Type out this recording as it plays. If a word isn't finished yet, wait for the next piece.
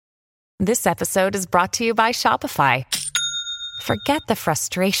This episode is brought to you by Shopify. Forget the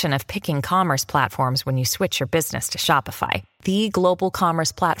frustration of picking commerce platforms when you switch your business to Shopify, the global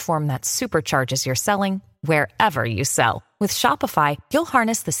commerce platform that supercharges your selling wherever you sell. With Shopify, you'll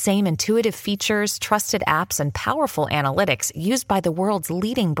harness the same intuitive features, trusted apps, and powerful analytics used by the world's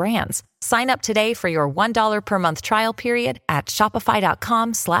leading brands. Sign up today for your $1 per month trial period at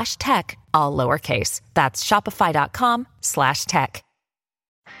shopify.com/tech, all lowercase. That's shopify.com/tech.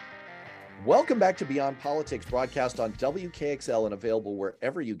 Welcome back to Beyond Politics, broadcast on WKXL and available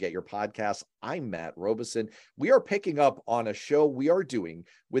wherever you get your podcasts. I'm Matt Robeson. We are picking up on a show we are doing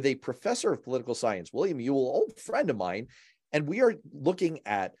with a professor of political science, William Ewell, old friend of mine, and we are looking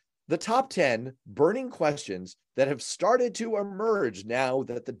at the top 10 burning questions that have started to emerge now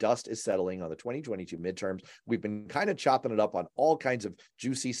that the dust is settling on the 2022 midterms. We've been kind of chopping it up on all kinds of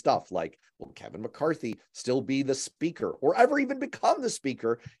juicy stuff like, will Kevin McCarthy still be the speaker or ever even become the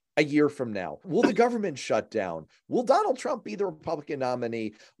speaker a year from now? Will the government shut down? Will Donald Trump be the Republican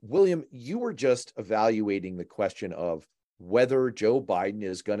nominee? William, you were just evaluating the question of whether Joe Biden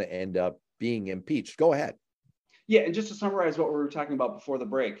is going to end up being impeached. Go ahead. Yeah, and just to summarize what we were talking about before the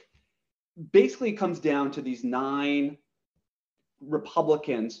break, basically it comes down to these 9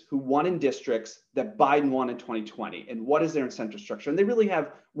 Republicans who won in districts that Biden won in 2020. And what is their incentive structure? And they really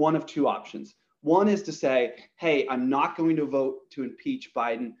have one of two options. One is to say, hey, I'm not going to vote to impeach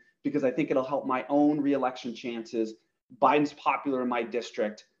Biden because I think it'll help my own reelection chances. Biden's popular in my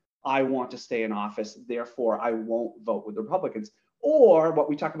district. I want to stay in office. Therefore, I won't vote with the Republicans. Or what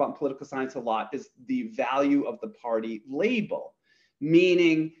we talk about in political science a lot is the value of the party label,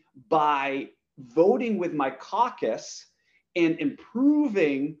 meaning by voting with my caucus and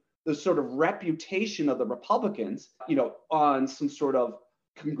improving the sort of reputation of the Republicans, on some sort of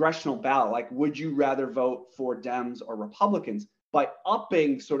congressional ballot, like would you rather vote for Dems or Republicans? By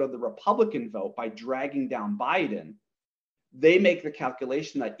upping sort of the Republican vote, by dragging down Biden, they make the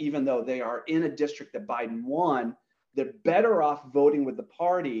calculation that even though they are in a district that Biden won, they're better off voting with the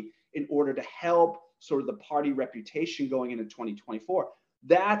party in order to help sort of the party reputation going into 2024.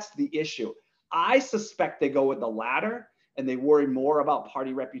 That's the issue. I suspect they go with the latter and they worry more about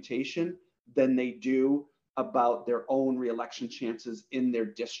party reputation than they do about their own reelection chances in their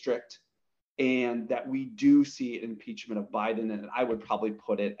district, and that we do see an impeachment of Biden. And I would probably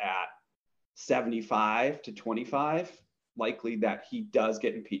put it at 75 to 25, likely that he does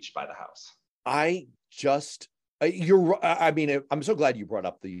get impeached by the House. I'm so glad you brought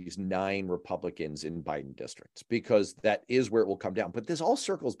up these 9 Republicans in Biden districts, because that is where it will come down. But this all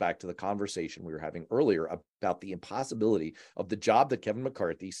circles back to the conversation we were having earlier about the impossibility of the job that Kevin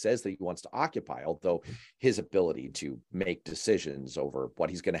McCarthy says that he wants to occupy, although his ability to make decisions over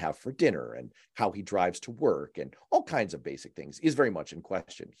what he's going to have for dinner and how he drives to work and all kinds of basic things is very much in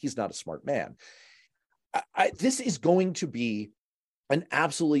question. He's not a smart man. This is going to be an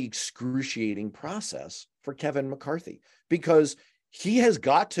absolutely excruciating process for Kevin McCarthy, because he has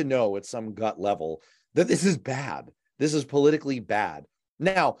got to know at some gut level that this is bad. This is politically bad.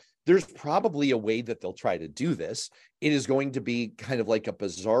 Now, there's probably a way that they'll try to do this. It is going to be kind of like a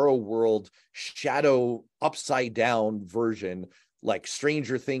bizarro world, shadow, upside down version, like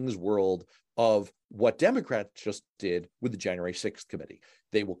Stranger Things world of what Democrats just did with the January 6th committee.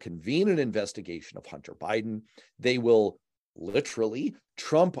 They will convene an investigation of Hunter Biden. They will literally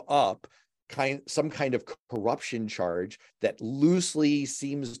trump up some kind of corruption charge that loosely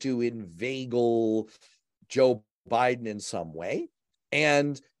seems to inveigle Joe Biden in some way.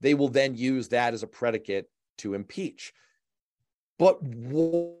 And they will then use that as a predicate to impeach. But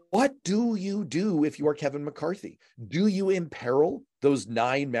what do you do if you are Kevin McCarthy? Do you imperil those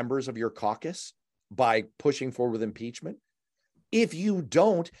 9 members of your caucus by pushing forward with impeachment? If you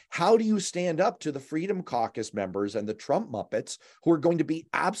don't, how do you stand up to the Freedom Caucus members and the Trump Muppets who are going to be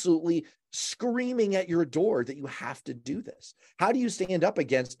absolutely screaming at your door that you have to do this? How do you stand up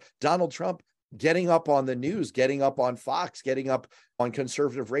against Donald Trump getting up on the news, getting up on Fox, getting up on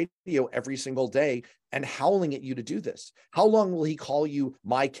conservative radio every single day and howling at you to do this? How long will he call you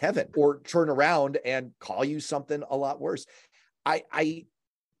my Kevin, or turn around and call you something a lot worse?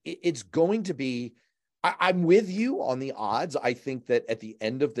 It's going to be, I'm with you on the odds. I think that at the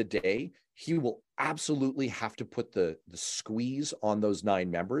end of the day, he will absolutely have to put the squeeze on those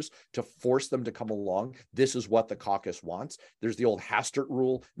 9 members to force them to come along. This is what the caucus wants. There's the old Hastert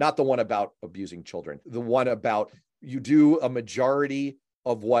rule, not the one about abusing children, the one about you do a majority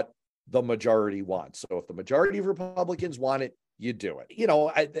of what the majority wants. So if the majority of Republicans want it, you do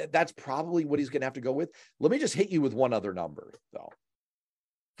it. That's probably what he's going to have to go with. Let me just hit you with one other number, though.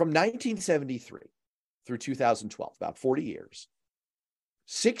 From 1973 through 2012, about 40 years,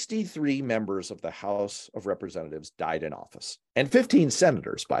 63 members of the House of Representatives died in office, and 15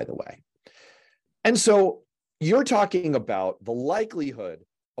 senators, by the way. And so you're talking about the likelihood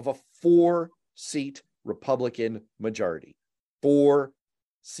of a 4-seat Republican majority, 4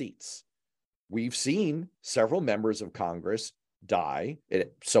 seats. We've seen several members of Congress die.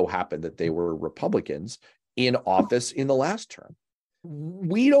 It so happened that they were Republicans in office in the last term.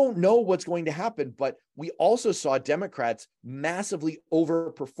 We don't know what's going to happen, but we also saw Democrats massively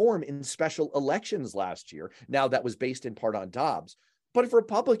overperform in special elections last year. Now, that was based in part on Dobbs. But if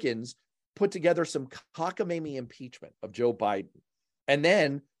Republicans put together some cockamamie impeachment of Joe Biden, and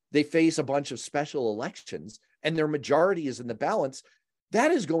then they face a bunch of special elections and their majority is in the balance, that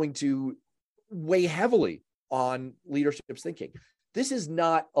is going to weigh heavily on leadership's thinking. This is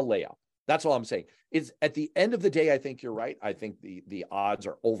not a layup. That's all I'm saying. It's at the end of the day, I think you're right. I think the odds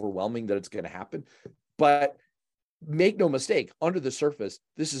are overwhelming that it's going to happen. But make no mistake, under the surface,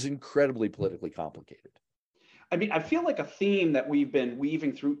 this is incredibly politically complicated. I mean, I feel like a theme that we've been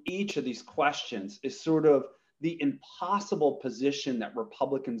weaving through each of these questions is sort of the impossible position that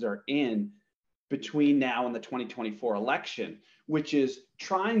Republicans are in between now and the 2024 election, which is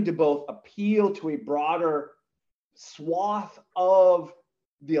trying to both appeal to a broader swath of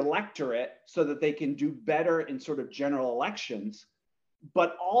the electorate so that they can do better in sort of general elections,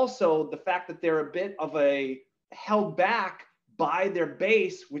 but also the fact that they're a bit of a held back by their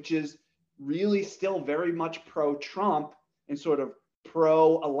base, which is really still very much pro-Trump and sort of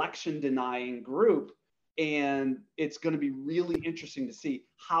pro-election denying group. And it's going to be really interesting to see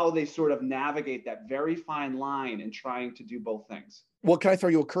how they sort of navigate that very fine line in trying to do both things. Well, can I throw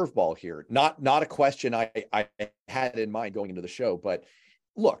you a curveball here? Not a question I had in mind going into the show, but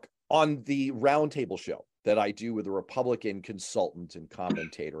look, on the roundtable show that I do with a Republican consultant and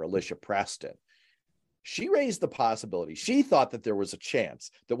commentator, Alicia Preston, she raised the possibility. She thought that there was a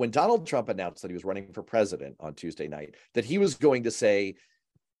chance that when Donald Trump announced that he was running for president on Tuesday night, that he was going to say,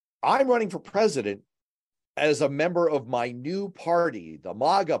 I'm running for president as a member of my new party, the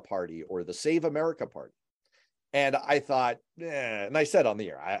MAGA party or the Save America party. And I thought, and I said on the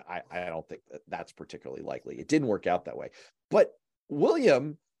air, I don't think that's particularly likely. It didn't work out that way. But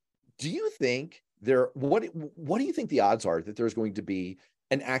William, do you think what do you think the odds are that there's going to be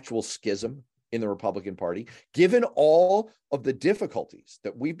an actual schism in the Republican Party, given all of the difficulties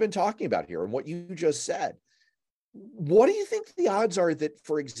that we've been talking about here and what you just said? What do you think the odds are that,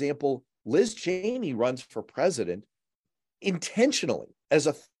 for example, Liz Cheney runs for president intentionally as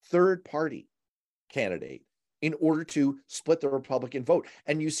a third party candidate in order to split the Republican vote?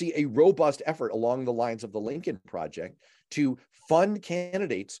 And you see a robust effort along the lines of the Lincoln Project to fund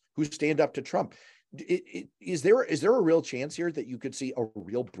candidates who stand up to Trump. Is there a real chance here that you could see a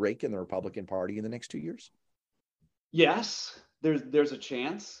real break in the Republican Party in the next 2 years? Yes, there's a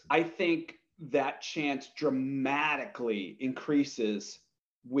chance. I think that chance dramatically increases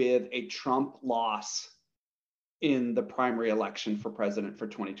with a Trump loss in the primary election for president for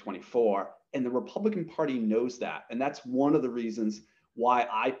 2024. And the Republican Party knows that. And that's one of the reasons why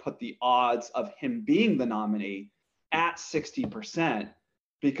I put the odds of him being the nominee at 60%,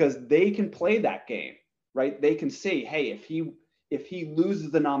 because they can play that game, right? They can see, hey, if he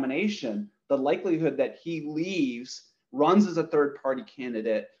loses the nomination, the likelihood that he leaves, runs as a third party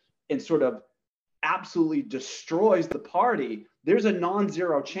candidate, and sort of absolutely destroys the party, there's a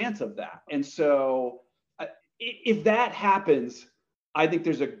non-zero chance of that. And so if that happens, I think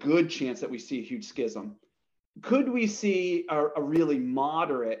there's a good chance that we see a huge schism. Could we see a really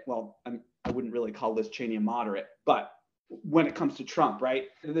moderate, well, I wouldn't really call Liz Cheney a moderate, but when it comes to Trump, right?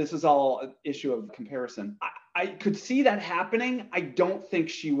 This is all an issue of comparison. I could see that happening. I don't think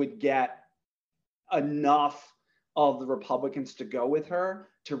she would get enough of the Republicans to go with her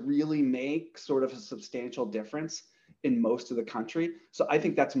to really make sort of a substantial difference in most of the country. So I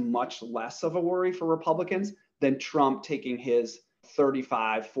think that's much less of a worry for Republicans than Trump taking his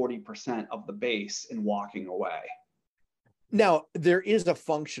 35-40% of the base and walking away. Now, there is a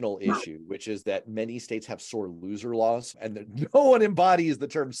functional issue, which is that many states have sore loser laws, and no one embodies the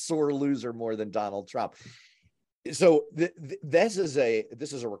term sore loser more than Donald Trump. So this is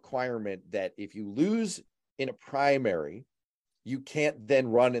a requirement that if you lose in a primary, you can't then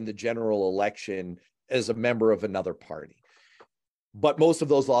run in the general election as a member of another party. But most of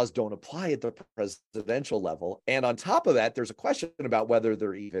those laws don't apply at the presidential level. And on top of that, there's a question about whether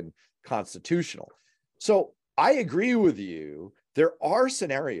they're even constitutional. So I agree with you. There are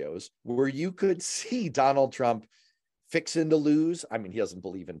scenarios where you could see Donald Trump fixing to lose. I mean, he doesn't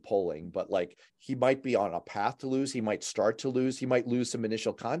believe in polling, but like he might be on a path to lose. He might start to lose. He might lose some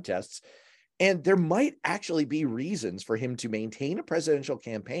initial contests. And there might actually be reasons for him to maintain a presidential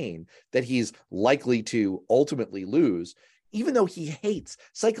campaign that he's likely to ultimately lose, even though he hates,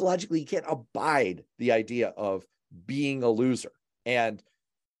 psychologically, he can't abide the idea of being a loser. And,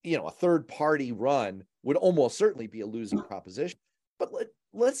 a third party run would almost certainly be a losing proposition. But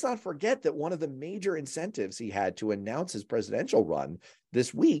let's not forget that one of the major incentives he had to announce his presidential run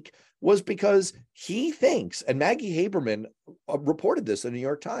this week was because he thinks, and Maggie Haberman reported this in the New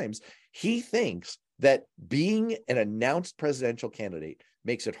York Times, he thinks that being an announced presidential candidate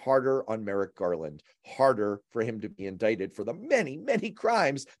makes it harder on Merrick Garland, harder for him to be indicted for the many, many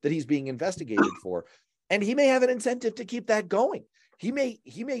crimes that he's being investigated for. And he may have an incentive to keep that going. He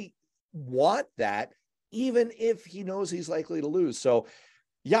may want that, even if he knows he's likely to lose. So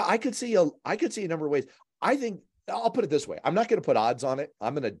yeah, I could see a number of ways. I think I'll put it this way. I'm not going to put odds on it.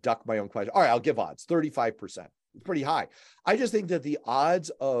 I'm going to duck my own question. All right, I'll give odds, 35%. It's pretty high. I just think that the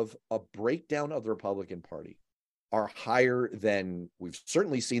odds of a breakdown of the Republican Party are higher than we've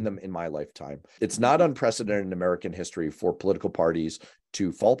certainly seen them in my lifetime. It's not unprecedented in American history for political parties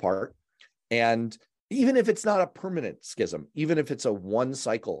to fall apart. And even if it's not a permanent schism, even if it's a one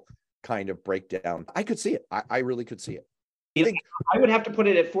cycle kind of breakdown, I could see it. I really could see it. I would have to put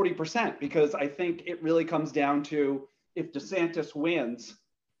it at 40% because I think it really comes down to if DeSantis wins,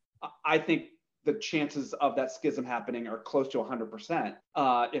 I think the chances of that schism happening are close to 100%.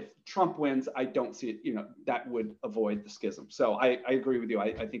 If Trump wins, I don't see it, that would avoid the schism. So I agree with you.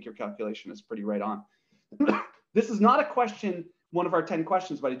 I think your calculation is pretty right on. This is not a question, one of our 10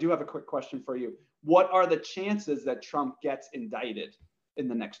 questions, but I do have a quick question for you. What are the chances that Trump gets indicted in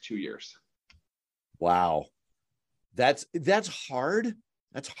the next 2 years? Wow. That's hard.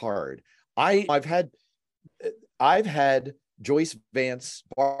 That's hard. I've had Joyce Vance,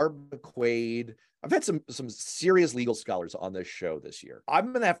 Barb McQuaid. I've had some serious legal scholars on this show this year.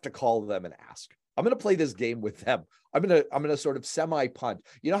 I'm going to have to call them and ask. I'm going to play this game with them. I'm going to sort of semi-punt.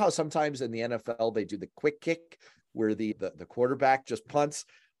 You know how sometimes in the NFL they do the quick kick where the quarterback just punts?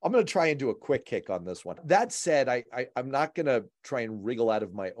 I'm going to try and do a quick kick on this one. That said, I'm not going to try and wriggle out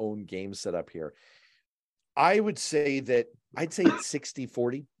of my own game setup here. I would say that I'd say it's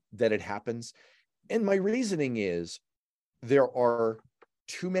 60-40 that it happens. And my reasoning is there are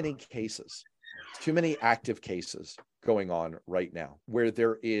too many cases, too many active cases going on right now where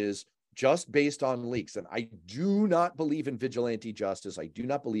there is, just based on leaks. And I do not believe in vigilante justice. I do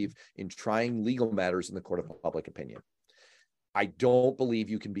not believe in trying legal matters in the court of public opinion. I don't believe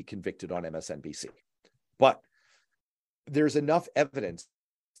you can be convicted on MSNBC. But there's enough evidence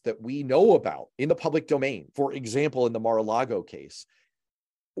that we know about in the public domain, for example, in the Mar-a-Lago case,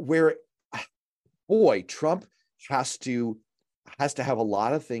 where, boy, Trump has to have a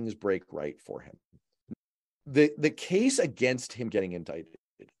lot of things break right for him. The case against him getting indicted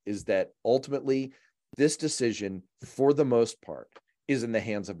is that ultimately this decision, for the most part, is in the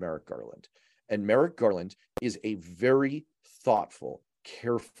hands of Merrick Garland. And Merrick Garland is a very thoughtful,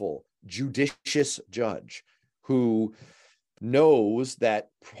 careful, judicious judge who knows that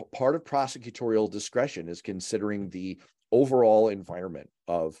part of prosecutorial discretion is considering the overall environment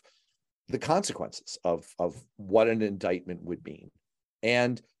of the consequences of what an indictment would mean.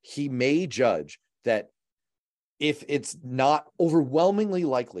 And he may judge that if it's not overwhelmingly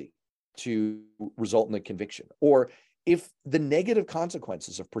likely to result in a conviction, or if the negative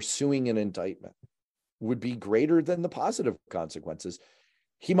consequences of pursuing an indictment would be greater than the positive consequences,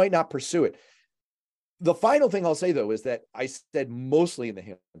 he might not pursue it. The final thing I'll say, though, is that I said mostly in the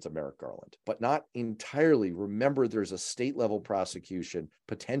hands of Merrick Garland, but not entirely. Remember, there's a state level prosecution.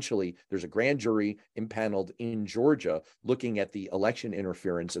 Potentially, there's a grand jury impaneled in Georgia looking at the election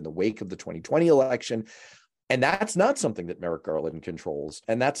interference in the wake of the 2020 election. And that's not something that Merrick Garland controls.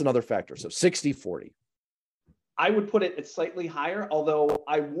 And that's another factor. So 60-40. I would put it at slightly higher, although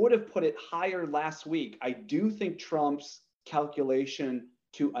I would have put it higher last week. I do think Trump's calculation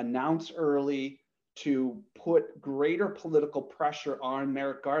to announce early, to put greater political pressure on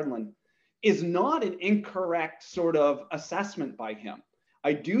Merrick Garland is not an incorrect sort of assessment by him.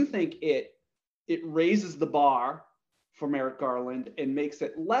 I do think it raises the bar for Merrick Garland and makes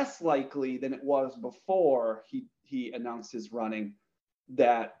it less likely than it was before he announced his running,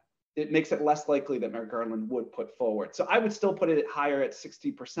 that it makes it less likely that Merrick Garland would put forward. So I would still put it higher at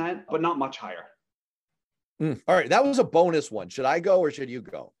 60%, but not much higher. All right. That was a bonus one. Should I go or should you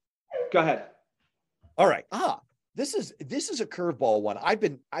go? Go ahead. All right. This is a curveball one. I've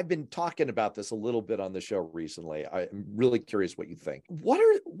been talking about this a little bit on the show recently. I'm really curious what you think. What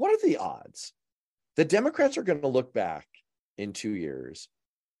are the odds that Democrats are going to look back in 2 years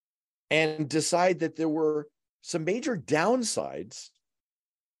and decide that there were some major downsides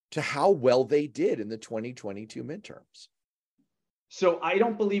to how well they did in the 2022 midterms? So I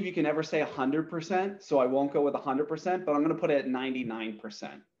don't believe you can ever say 100%, so I won't go with 100%, but I'm going to put it at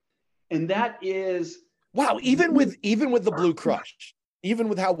 99%. And that is, wow, even with the Blue Crush, even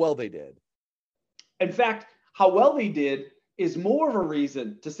with how well they did. In fact, how well they did is more of a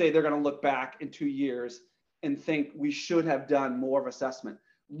reason to say they're going to look back in 2 years and think we should have done more of assessment.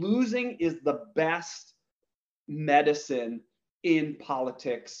 Losing is the best medicine in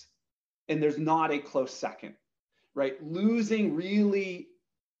politics, and there's not a close second, right? Losing really,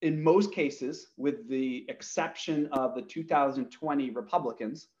 in most cases, with the exception of the 2020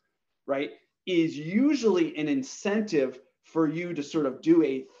 Republicans, right, is usually an incentive for you to sort of do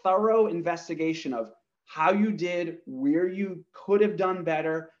a thorough investigation of how you did, where you could have done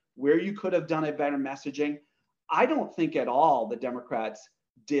better, where you could have done a better messaging. I don't think at all the Democrats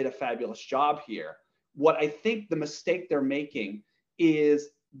did a fabulous job here. What I think the mistake they're making is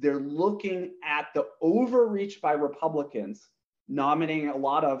they're looking at the overreach by Republicans, nominating a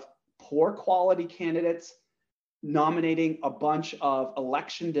lot of poor quality candidates, nominating a bunch of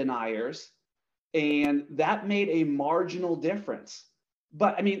election deniers, and that made a marginal difference.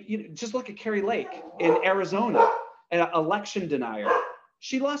 But I mean, just look at Carrie Lake in Arizona, an election denier.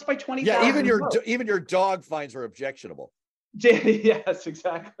 She lost by 20,000 Yeah, even your dog finds her objectionable. Yes,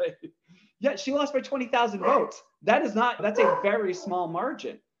 exactly. Yeah, she lost by 20,000 votes. That's a very small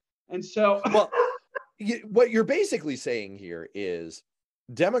margin. And so, well, what you're basically saying here is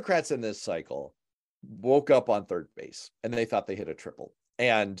Democrats in this cycle woke up on third base and they thought they hit a triple,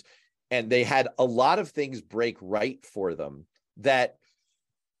 and they had a lot of things break right for them that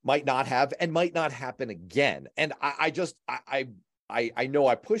might not have and might not happen again. And I know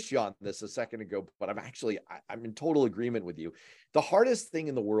I pushed you on this a second ago, but I'm in total agreement with you. The hardest thing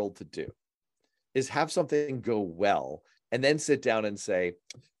in the world to do is have something go well and then sit down and say,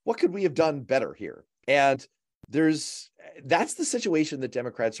 what could we have done better here? And that's the situation that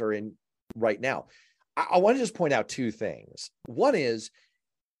Democrats are in right now. I want to just point out two things. One is,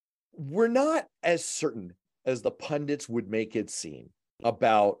 we're not as certain as the pundits would make it seem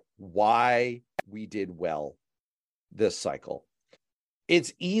about why we did well this cycle.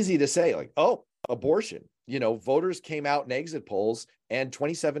 It's easy to say, like, oh, abortion. Voters came out in exit polls and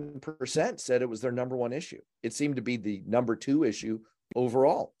 27% said it was their number one issue. It seemed to be the number two issue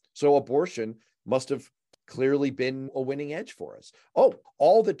overall. So abortion must have clearly been a winning edge for us. Oh,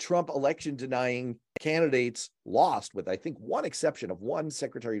 all the Trump election denying candidates lost, with I think one exception of one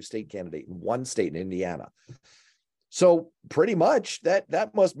Secretary of State candidate in one state in Indiana. So pretty much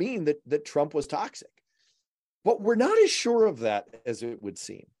that must mean that Trump was toxic. But we're not as sure of that as it would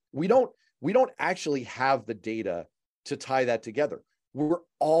seem. We don't actually have the data to tie that together. We're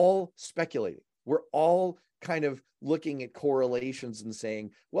all speculating. We're all kind of looking at correlations and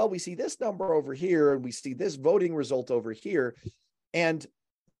saying, well, we see this number over here and we see this voting result over here. And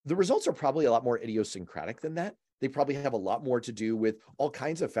the results are probably a lot more idiosyncratic than that. They probably have a lot more to do with all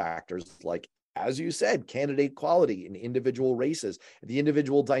kinds of factors, like, as you said, candidate quality in individual races, the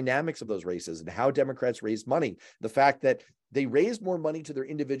individual dynamics of those races, and how Democrats raised money. The fact that they raised more money to their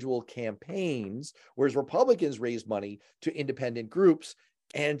individual campaigns, whereas Republicans raised money to independent groups.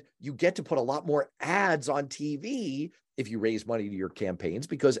 And you get to put a lot more ads on TV if you raise money to your campaigns,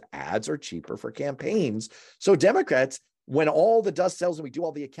 because ads are cheaper for campaigns. So Democrats, when all the dust settles and we do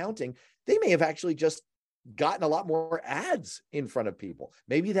all the accounting, they may have actually just gotten a lot more ads in front of people.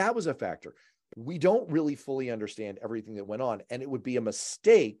 Maybe that was a factor. We don't really fully understand everything that went on. And it would be a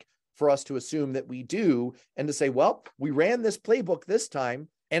mistake for us to assume that we do, and to say, well, we ran this playbook this time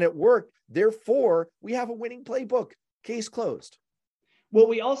and it worked, therefore we have a winning playbook. Case closed. Well,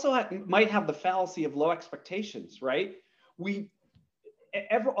 we also might have the fallacy of low expectations, right?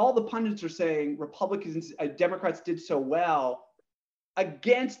 All the pundits are saying Democrats did so well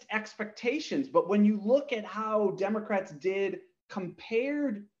against expectations. But when you look at how Democrats did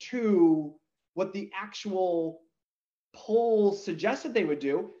compared to what the actual polls suggested they would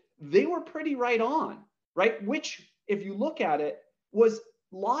do, they were pretty right on, right? Which, if you look at it, was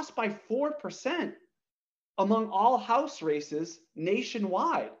lost by 4% among all House races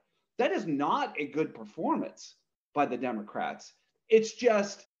nationwide. That is not a good performance by the Democrats. It's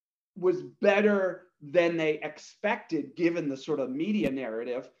just was better than they expected, given the sort of media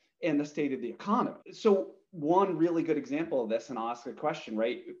narrative and the state of the economy. So one really good example of this, and I'll ask a question,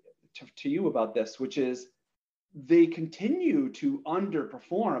 right, to you about this, which is they continue to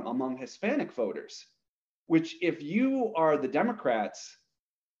underperform among Hispanic voters, which, if you are the Democrats,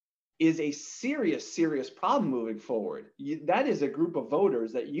 is a serious, serious problem moving forward. That is a group of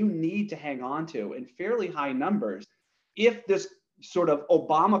voters that you need to hang on to in fairly high numbers if this sort of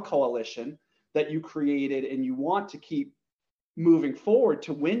Obama coalition that you created and you want to keep moving forward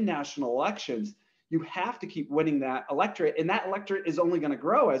to win national elections, you have to keep winning that electorate. And that electorate is only going to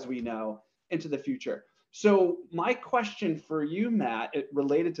grow, as we know, into the future. So my question for you, Matt,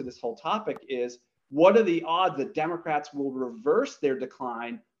 related to this whole topic is, what are the odds that Democrats will reverse their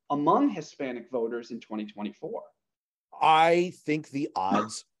decline among Hispanic voters in 2024? I think the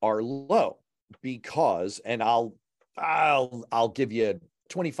odds are low because, and I'll give you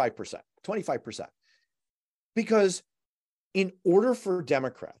 25%, because in order for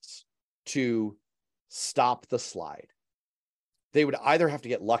Democrats to stop the slide, they would either have to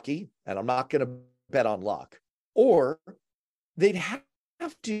get lucky, and I'm not going to bet on luck, or they'd have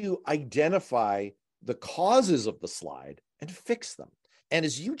to identify the causes of the slide and fix them. And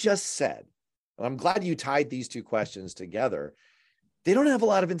as you just said, and I'm glad you tied these two questions together, they don't have a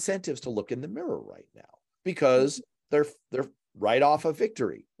lot of incentives to look in the mirror right now because they're right off a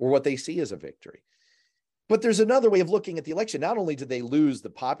victory, or what they see as a victory. But there's another way of looking at the election. Not only did they lose the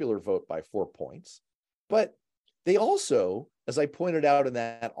popular vote by 4 points, but they also, as I pointed out in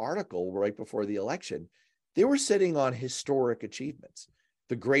that article right before the election, they were sitting on historic achievements.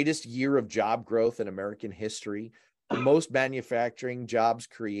 The greatest year of job growth in American history, the most manufacturing jobs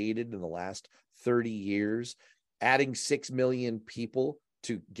created in the last 30 years, adding 6 million people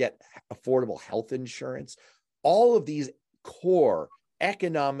to get affordable health insurance, all of these core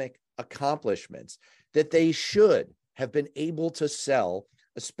economic accomplishments that they should have been able to sell,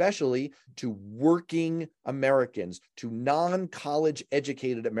 especially to working Americans, to non-college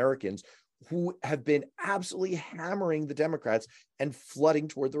educated Americans who have been absolutely hammering the Democrats and flooding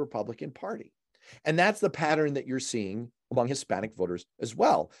toward the Republican Party. And that's the pattern that you're seeing among Hispanic voters as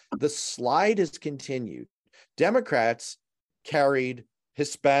well. The slide has continued. Democrats carried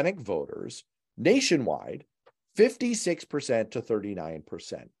Hispanic voters nationwide 56% to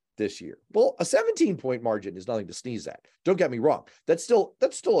 39% this year. Well, a 17-point margin is nothing to sneeze at. Don't get me wrong. That's still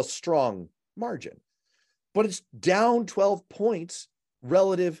a strong margin, but it's down 12 points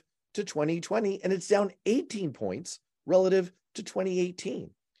relative to 2020, and it's down 18 points relative to 2018.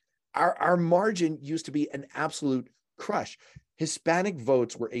 Our margin used to be an absolute crush. Hispanic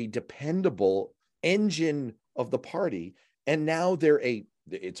votes were a dependable engine of the party, and now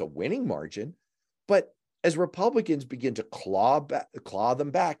it's a winning margin. But as Republicans begin to claw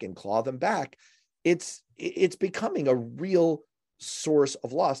them back, it's becoming a real source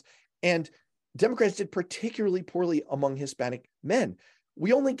of loss. And Democrats did particularly poorly among Hispanic men.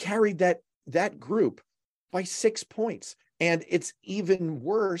 We only carried that group by 6 points. And it's even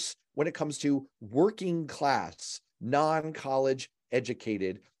worse when it comes to working class, non-college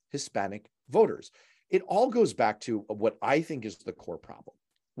educated Hispanic voters. It all goes back to what I think is the core problem,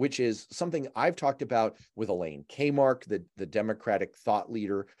 which is something I've talked about with Elaine Kamarck, the Democratic thought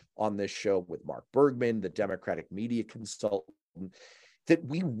leader on this show, with Mark Bergman, the Democratic media consultant, that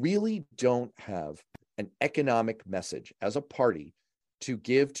we really don't have an economic message as a party to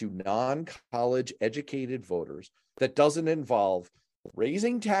give to non-college educated voters that doesn't involve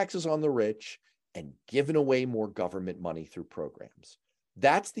raising taxes on the rich and giving away more government money through programs.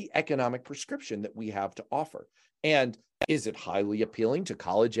 That's the economic prescription that we have to offer. And is it highly appealing to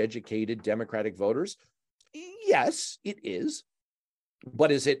college-educated Democratic voters? Yes, it is.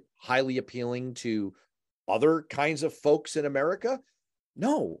 But is it highly appealing to other kinds of folks in America?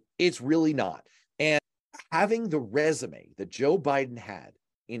 No, it's really not. And having the resume that Joe Biden had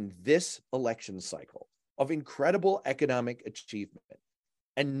in this election cycle of incredible economic achievement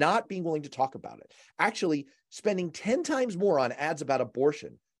and not being willing to talk about it, actually spending 10 times more on ads about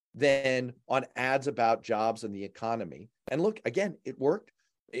abortion than on ads about jobs and the economy. And look, again, it worked.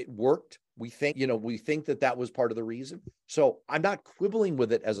 It worked. We think that was part of the reason. So I'm not quibbling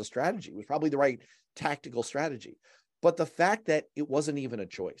with it as a strategy. It was probably the right tactical strategy. But the fact that it wasn't even a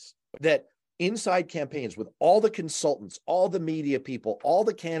choice, that inside campaigns with all the consultants, all the media people, all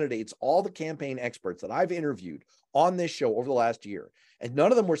the candidates, all the campaign experts that I've interviewed on this show over the last year, and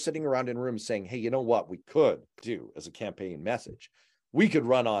none of them were sitting around in rooms saying, hey, you know what we could do as a campaign message? We could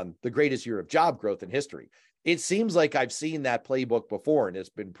run on the greatest year of job growth in history. It seems like I've seen that playbook before and it's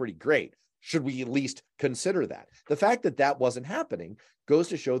been pretty great. Should we at least consider that? The fact that that wasn't happening goes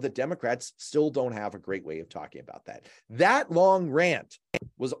to show that Democrats still don't have a great way of talking about that. That long rant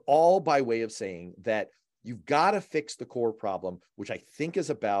was all by way of saying that you've got to fix the core problem, which I think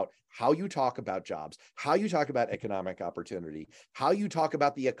is about how you talk about jobs, how you talk about economic opportunity, how you talk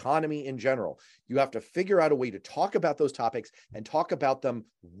about the economy in general. You have to figure out a way to talk about those topics and talk about them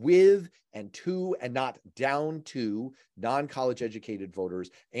with and to and not down to non-college educated voters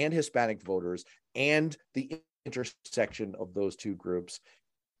and Hispanic voters and the intersection of those two groups.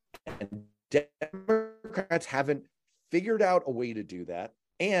 And Democrats haven't figured out a way to do that.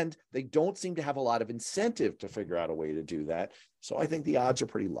 And they don't seem to have a lot of incentive to figure out a way to do that. So I think the odds are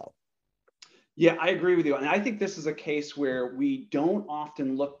pretty low. Yeah, I agree with you. And I think this is a case where we don't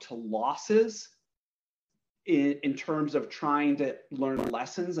often look to losses in terms of trying to learn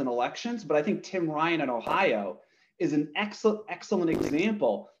lessons in elections. But I think Tim Ryan in Ohio is an excellent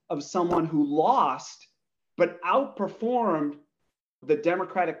example of someone who lost, but outperformed the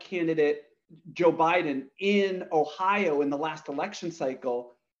Democratic candidate Joe Biden in Ohio in the last election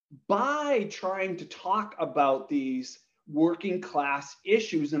cycle by trying to talk about these working class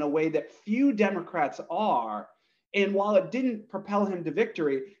issues in a way that few Democrats are. And while it didn't propel him to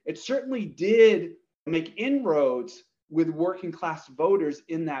victory, it certainly did make inroads with working class voters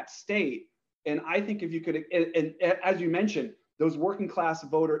in that state. And I think if you could, and as you mentioned, those working class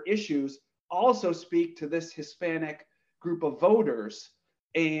voter issues also speak to this Hispanic group of voters.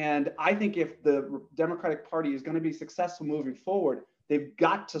 And I think if the Democratic Party is going to be successful moving forward, they've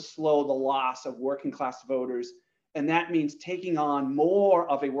got to slow the loss of working class voters. And that means taking on more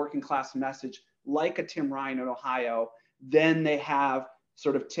of a working class message like a Tim Ryan in Ohio than they have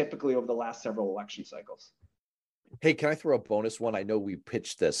sort of typically over the last several election cycles. Hey, can I throw a bonus one? I know we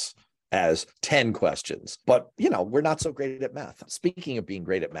pitched this as 10 questions, but we're not so great at math. Speaking of being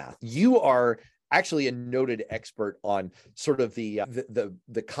great at math, you are actually a noted expert on sort of the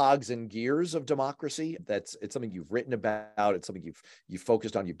cogs and gears of democracy. It's something you've written about. It's something you've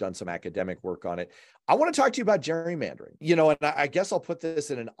focused on. You've done some academic work on it. I want to talk to you about gerrymandering. And I guess I'll put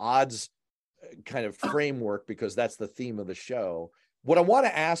this in an odds kind of framework because that's the theme of the show. What I want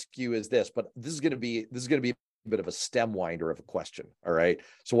to ask you is this, but this is going to be a bit of a stem winder of a question. All right.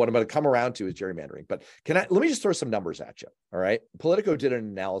 So what I'm going to come around to is gerrymandering. But let me just throw some numbers at you. All right. Politico did an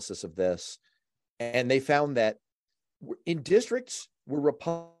analysis of this. And they found that in districts where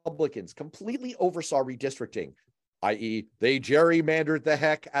Republicans completely oversaw redistricting, i.e., they gerrymandered the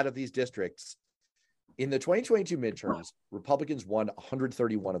heck out of these districts, in the 2022 midterms, Republicans won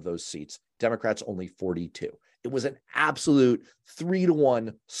 131 of those seats, Democrats only 42. It was an absolute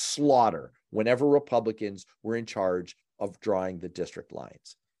 3-1 slaughter whenever Republicans were in charge of drawing the district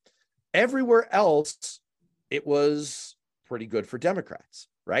lines. Everywhere else, it was pretty good for Democrats,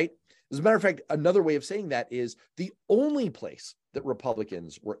 right? As a matter of fact, another way of saying that is the only place that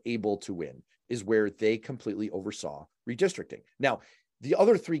Republicans were able to win is where they completely oversaw redistricting. Now, the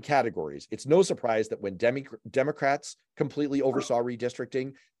other three categories, it's no surprise that when Democrats completely oversaw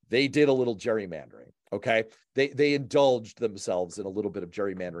redistricting, they did a little gerrymandering, okay? They indulged themselves in a little bit of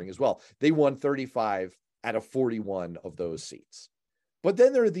gerrymandering as well. They won 35 out of 41 of those seats. But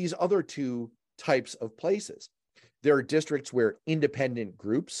then there are these other two types of places. There are districts where independent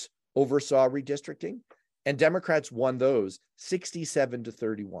groups oversaw redistricting, and Democrats won those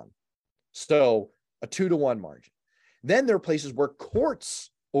 67-31. So a 2-1 margin. Then there are places where courts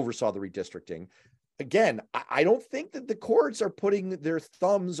oversaw the redistricting. Again, I don't think that the courts are putting their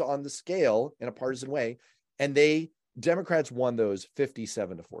thumbs on the scale in a partisan way, and Democrats won those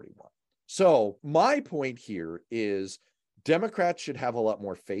 57-41. So my point here is Democrats should have a lot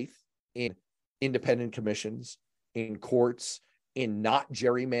more faith in independent commissions, in courts, in not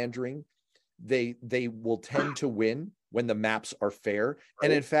gerrymandering. They will tend to win when the maps are fair.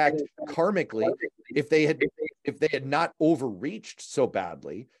 And in fact, karmically, if they had not overreached so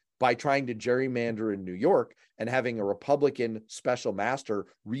badly by trying to gerrymander in New York and having a Republican special master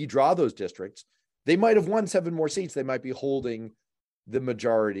redraw those districts, they might have won 7 more seats. They might be holding the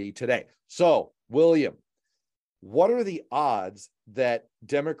majority today. So, William, what are the odds that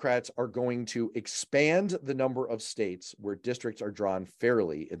Democrats are going to expand the number of states where districts are drawn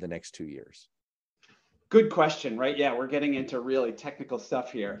fairly in the next 2 years? Good question, right? Yeah, we're getting into really technical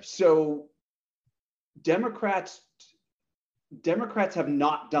stuff here. So Democrats have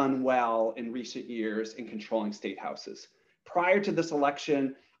not done well in recent years in controlling state houses. Prior to this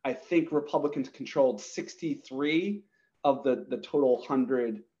election, I think Republicans controlled 63 of the total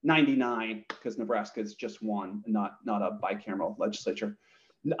 199, because Nebraska is just one, not a bicameral legislature.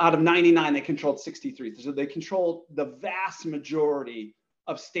 Out of 99, they controlled 63. So they controlled the vast majority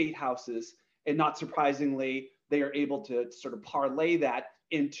of state houses. And not surprisingly, they are able to sort of parlay that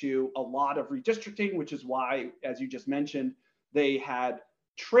into a lot of redistricting, which is why, as you just mentioned, they had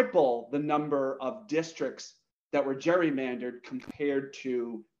triple the number of districts that were gerrymandered compared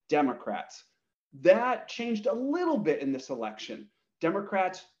to Democrats. That changed a little bit in this election.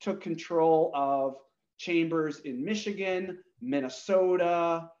 Democrats took control of chambers in Michigan,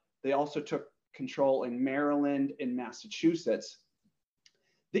 Minnesota. They also took control in Maryland and Massachusetts.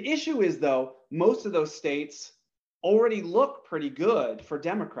 The issue is, though, most of those states already look pretty good for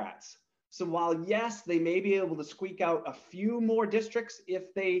Democrats. So while, yes, they may be able to squeak out a few more districts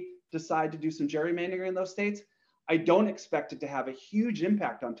if they decide to do some gerrymandering in those states, I don't expect it to have a huge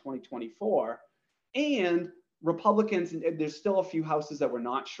impact on 2024. And Republicans, there's still a few houses that we're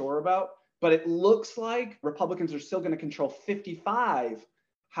not sure about, but it looks like Republicans are still going to control 55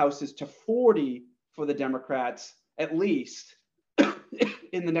 houses to 40 for the Democrats, at least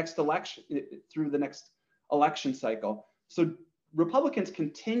in the next election, through the next election cycle. So Republicans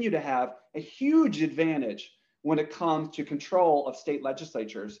continue to have a huge advantage when it comes to control of state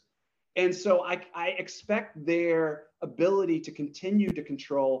legislatures. And so I expect their ability to continue to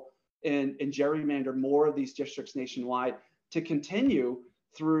control and gerrymander more of these districts nationwide to continue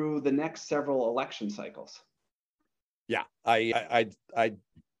through the next several election cycles. Yeah, I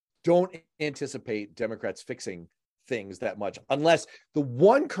don't anticipate Democrats fixing things that much, unless the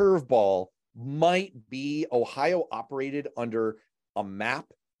one curveball might be Ohio operated under a map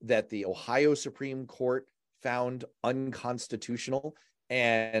that the Ohio Supreme Court found unconstitutional,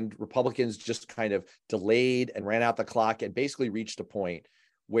 and Republicans just kind of delayed and ran out the clock and basically reached a point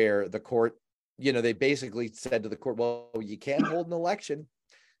where the court, they basically said to the court, well, you can't hold an election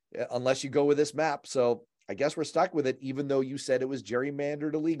unless you go with this map. So I guess we're stuck with it, even though you said it was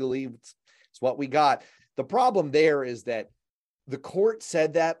gerrymandered illegally. It's what we got. The problem there is that the court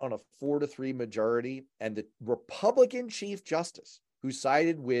said that on a 4-3 majority, and the Republican Chief Justice, who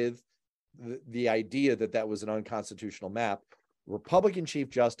sided with the idea that that was an unconstitutional map, Republican Chief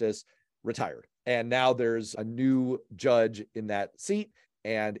Justice, retired. And now there's a new judge in that seat,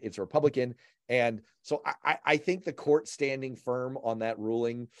 and it's a Republican. And so I think the court standing firm on that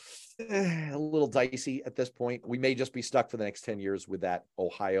ruling, a little dicey at this point. We may just be stuck for the next 10 years with that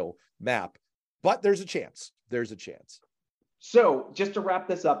Ohio map, but there's a chance. There's a chance. So just to wrap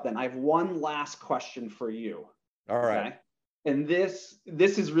this up, then, I have one last question for you. All right. Okay? And this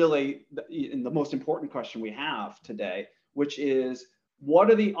is really the most important question we have today, which is,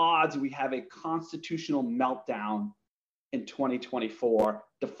 what are the odds we have a constitutional meltdown in 2024?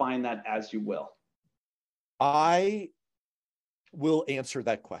 Define that as you will. I will answer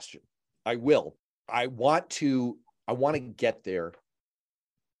that question. I will. I want to get there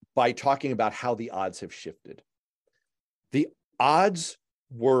by talking about how the odds have shifted. The odds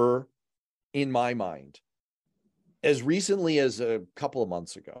were, in my mind, as recently as a couple of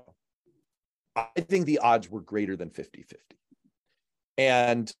months ago, I think the odds were greater than 50-50.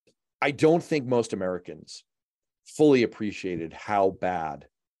 And I don't think most Americans fully appreciated how bad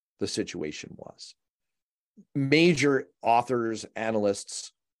the situation was. Major authors,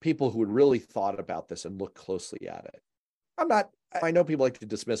 analysts, people who had really thought about this and looked closely at it. I know people like to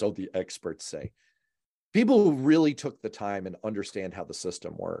dismiss, the experts say. People who really took the time and understand how the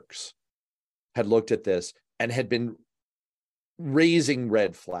system works had looked at this and had been raising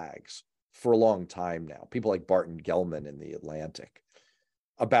red flags for a long time now. People like Barton Gellman in The Atlantic,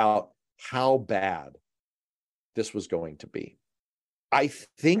 about how bad this was going to be. I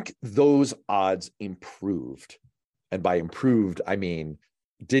think those odds improved. And by improved, I mean,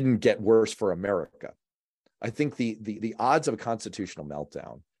 didn't get worse for America. I think the odds of a constitutional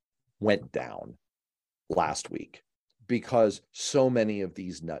meltdown went down last week because so many of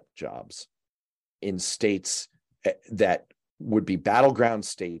these nut jobs in states that would be battleground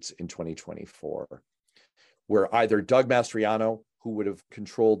states in 2024 were either Doug Mastriano, who would have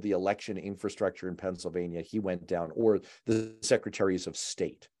controlled the election infrastructure in Pennsylvania, he went down, or the secretaries of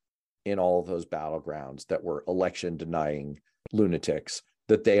state in all of those battlegrounds that were election denying lunatics,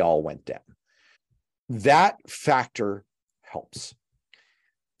 that they all went down. That factor helps.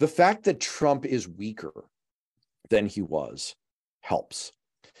 The fact that Trump is weaker than he was helps.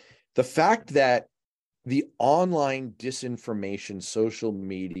 The fact that the online disinformation, social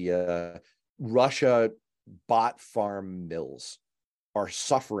media, Russia bot farm mills are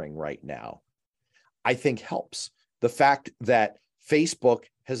suffering right now, I think helps. The fact that Facebook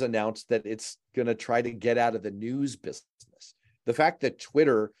has announced that it's going to try to get out of the news business. The fact that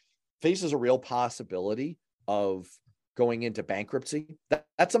Twitter faces a real possibility of going into bankruptcy.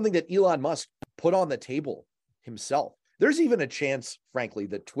 That's something that Elon Musk put on the table himself. There's even a chance, frankly,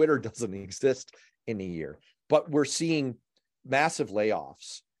 that Twitter doesn't exist in a year. But we're seeing massive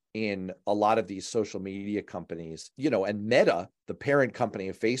layoffs in a lot of these social media companies, and Meta, the parent company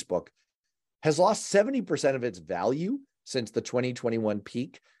of Facebook, has lost 70% of its value since the 2021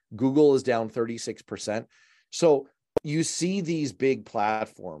 peak. Google is down 36%. So you see these big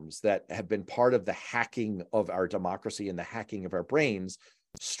platforms that have been part of the hacking of our democracy and the hacking of our brains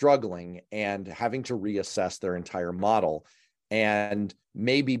struggling and having to reassess their entire model. and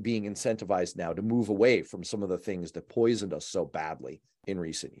maybe being incentivized now to move away from some of the things that poisoned us so badly in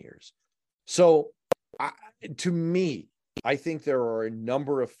recent years. So to me, I think there are a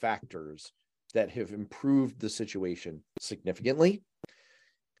number of factors that have improved the situation significantly.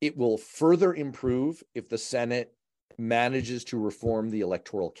 It will further improve if the Senate manages to reform the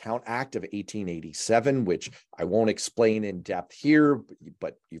Electoral Count Act of 1887, which I won't explain in depth here,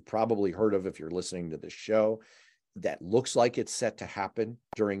 but you've probably heard of if you're listening to this show. That looks like it's set to happen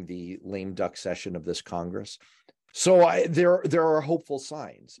during the lame duck session of this Congress. So there are hopeful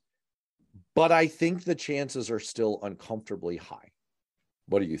signs, but I think the chances are still uncomfortably high.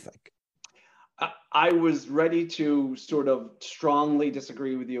 What do you think? I was ready to sort of strongly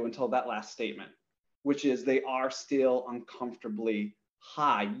disagree with you until that last statement, which is they are still uncomfortably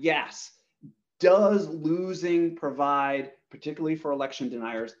high. Yes. Does losing provide, particularly for election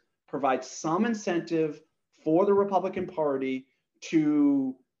deniers, provide some incentive for the Republican Party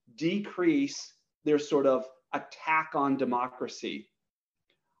to decrease their sort of attack on democracy?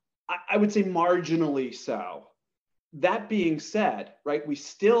 I would say marginally so. That being said, right, we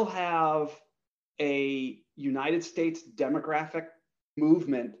still have a United States demographic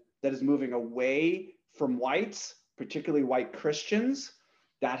movement that is moving away from whites, particularly white Christians.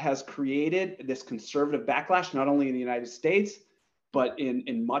 That has created this conservative backlash, not only in the United States, but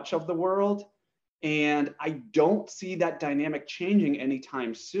in much of the world. And I don't see that dynamic changing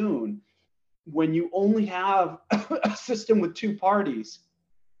anytime soon. When you only have a system with two parties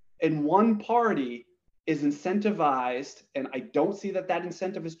and one party is incentivized, and I don't see that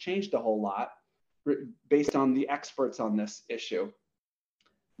incentive has changed a whole lot based on the experts on this issue,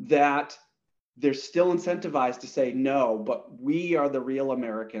 that they're still incentivized to say, no, but we are the real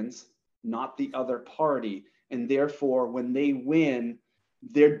Americans, not the other party. And therefore, when they win,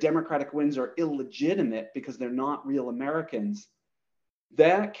 their Democratic wins are illegitimate because they're not real Americans.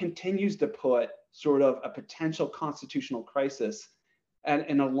 That continues to put sort of a potential constitutional crisis at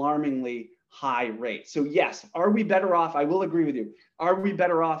an alarmingly high rate. So yes, are we better off? I will agree with you. Are we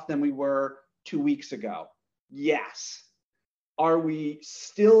better off than we were 2 weeks ago? Yes. Are we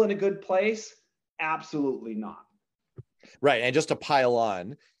still in a good place? Absolutely not. Right. And just to pile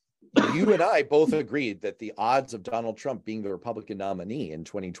on, you and I both agreed that the odds of Donald Trump being the Republican nominee in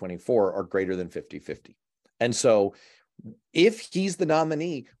 2024 are greater than 50-50. And so if he's the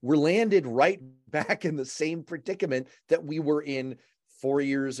nominee, we're landed right back in the same predicament that we were in 4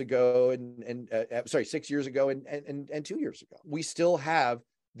 years ago and 6 years ago and 2 years ago. We still have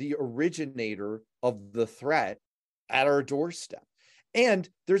the originator of the threat at our doorstep. And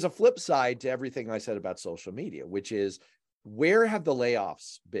there's a flip side to everything I said about social media, which is, where have the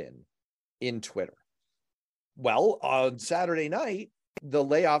layoffs been in Twitter? Well, on Saturday night, the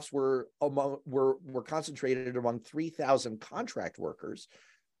layoffs were concentrated among 3,000 contract workers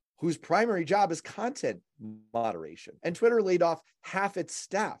whose primary job is content moderation. And Twitter laid off half its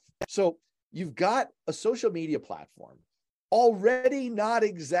staff. So you've got a social media platform already not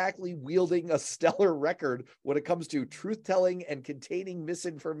exactly wielding a stellar record when it comes to truth-telling and containing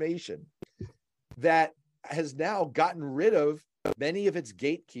misinformation, that has now gotten rid of many of its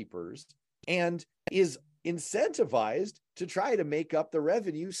gatekeepers and is incentivized to try to make up the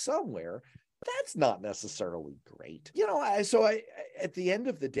revenue somewhere. That's not necessarily great. At the end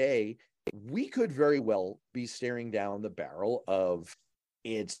of the day, we could very well be staring down the barrel of,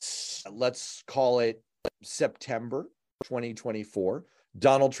 let's call it September 2024.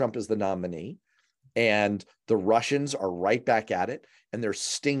 Donald Trump is the nominee, and the Russians are right back at it, and they're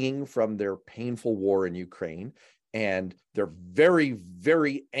stinging from their painful war in Ukraine. And they're very,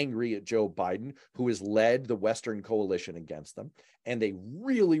 very angry at Joe Biden, who has led the Western coalition against them. And they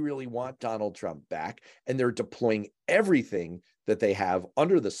really, really want Donald Trump back. And they're deploying everything that they have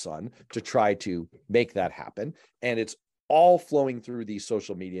under the sun to try to make that happen. And it's all flowing through these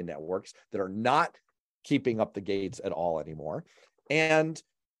social media networks that are not keeping up the gates at all anymore. And,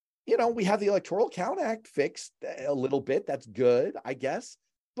 we have the Electoral Count Act fixed a little bit. That's good, I guess.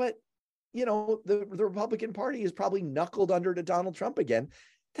 But the Republican Party is probably knuckled under to Donald Trump again.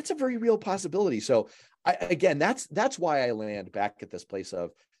 That's a very real possibility. So that's why I land back at this place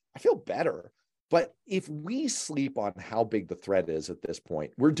of, I feel better. But if we sleep on how big the threat is at this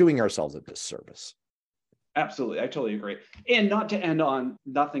point, we're doing ourselves a disservice. Absolutely. I totally agree. And not to end on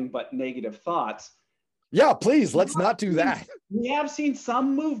nothing but negative thoughts. Yeah, please, let's not do that. We have seen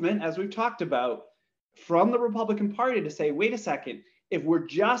some movement, as we've talked about, from the Republican Party to say, wait a second, if we're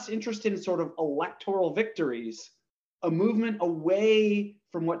just interested in sort of electoral victories, a movement away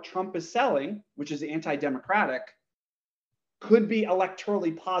from what Trump is selling, which is anti-democratic, could be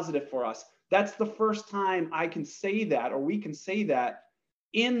electorally positive for us. That's the first time I can say that, or we can say that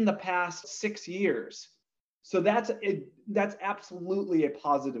in the past 6 years. So that's absolutely a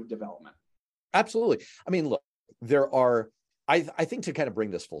positive development. Absolutely. I mean, look, there are, I think, to kind of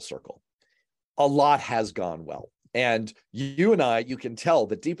bring this full circle, a lot has gone well. And you and I, you can tell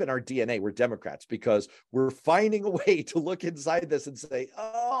that deep in our DNA, we're Democrats, because we're finding a way to look inside this and say,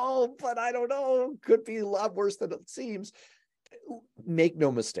 oh, but I don't know, could be a lot worse than it seems. Make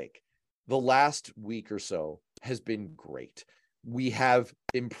no mistake, the last week or so has been great. We have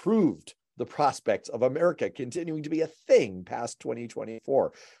improved the prospects of America continuing to be a thing past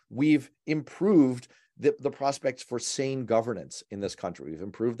 2024. We've improved the prospects for sane governance in this country. We've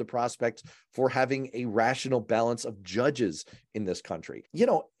improved the prospects for having a rational balance of judges in this country. You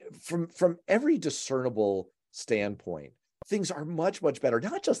know, from every discernible standpoint, things are much, much better,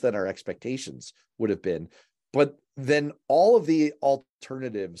 not just than our expectations would have been, but then all of the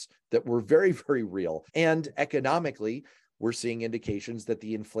alternatives that were very, very real. And economically, we're seeing indications that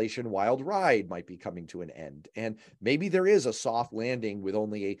the inflation wild ride might be coming to an end. And maybe there is a soft landing with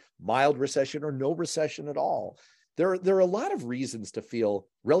only a mild recession or no recession at all. There are a lot of reasons to feel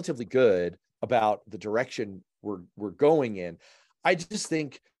relatively good about the direction we're going in. I just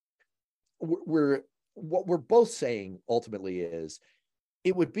think what we're both saying ultimately is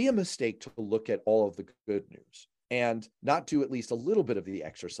it would be a mistake to look at all of the good news and not do at least a little bit of the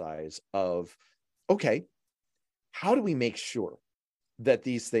exercise of, okay, how do we make sure that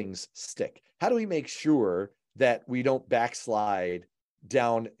these things stick? How do we make sure that we don't backslide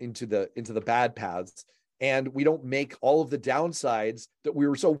down into the bad paths, and we don't make all of the downsides that we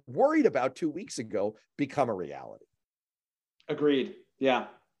were so worried about 2 weeks ago become a reality? Agreed. Yeah.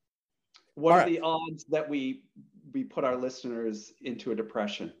 What are the odds that we put our listeners into a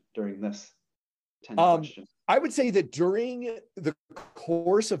depression during this 10 questions? I would say that during the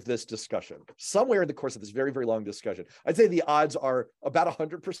course of this discussion, somewhere in the course of this very, very long discussion, I'd say the odds are about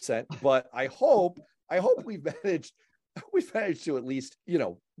 100%, but I hope we've managed to at least,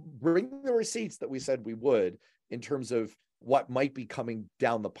 bring the receipts that we said we would in terms of what might be coming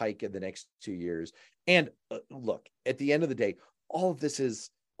down the pike in the next 2 years. And look, at the end of the day, all of this is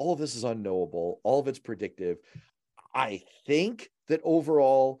unknowable. All of it's predictive. I think that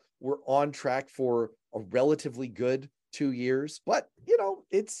overall we're on track for a relatively good 2 years, but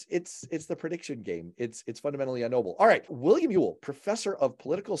it's the prediction game. It's fundamentally unknowable. All right, William Ewell, professor of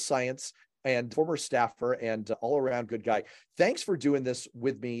political science and former staffer and all around good guy. Thanks for doing this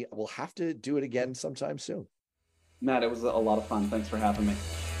with me. We'll have to do it again sometime soon. Matt, it was a lot of fun. Thanks for having me.